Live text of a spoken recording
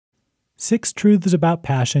6 truths about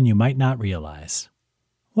passion you might not realize.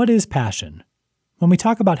 What is passion? When we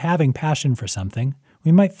talk about having passion for something,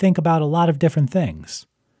 we might think about a lot of different things.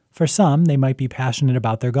 For some, they might be passionate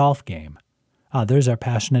about their golf game. Others are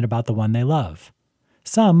passionate about the one they love.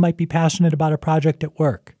 Some might be passionate about a project at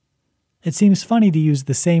work. It seems funny to use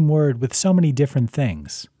the same word with so many different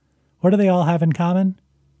things. What do they all have in common?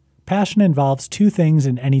 Passion involves 2 things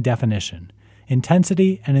in any definition: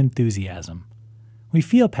 intensity and enthusiasm. We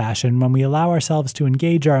feel passion when we allow ourselves to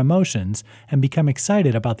engage our emotions and become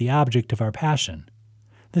excited about the object of our passion.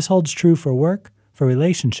 This holds true for work, for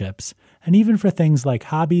relationships, and even for things like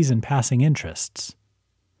hobbies and passing interests.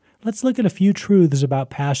 Let's look at a few truths about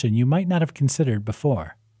passion you might not have considered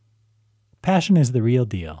before. Passion is the real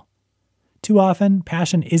deal. Too often,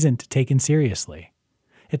 passion isn't taken seriously.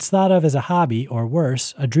 It's thought of as a hobby, or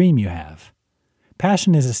worse, a dream you have.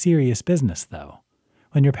 Passion is a serious business, though.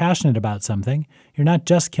 When you're passionate about something, you're not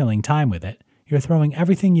just killing time with it, you're throwing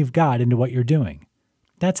everything you've got into what you're doing.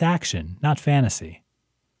 That's action, not fantasy.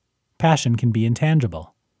 Passion can be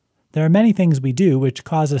intangible. There are many things we do which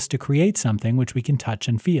cause us to create something which we can touch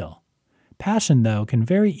and feel. Passion, though, can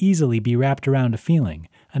very easily be wrapped around a feeling,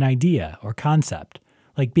 an idea, or concept,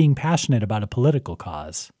 like being passionate about a political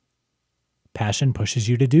cause. Passion pushes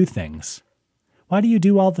you to do things. Why do you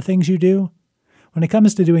do all the things you do? When it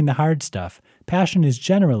comes to doing the hard stuff, passion is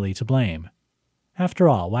generally to blame. After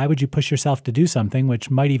all, why would you push yourself to do something which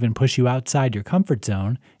might even push you outside your comfort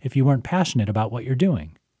zone if you weren't passionate about what you're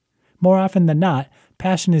doing? More often than not,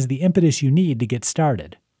 passion is the impetus you need to get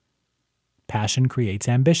started. Passion creates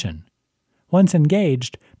ambition. Once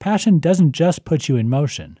engaged, passion doesn't just put you in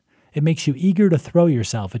motion. It makes you eager to throw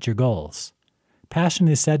yourself at your goals. Passion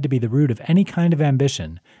is said to be the root of any kind of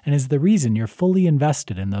ambition and is the reason you're fully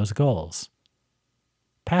invested in those goals.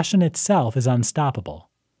 Passion itself is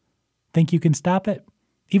unstoppable. Think you can stop it?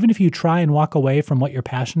 Even if you try and walk away from what you're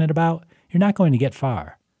passionate about, you're not going to get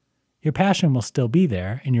far. Your passion will still be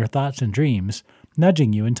there in your thoughts and dreams,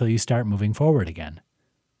 nudging you until you start moving forward again.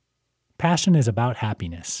 Passion is about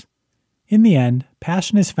happiness. In the end,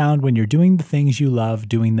 passion is found when you're doing the things you love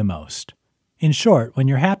doing the most. In short, when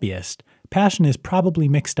you're happiest, passion is probably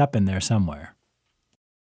mixed up in there somewhere.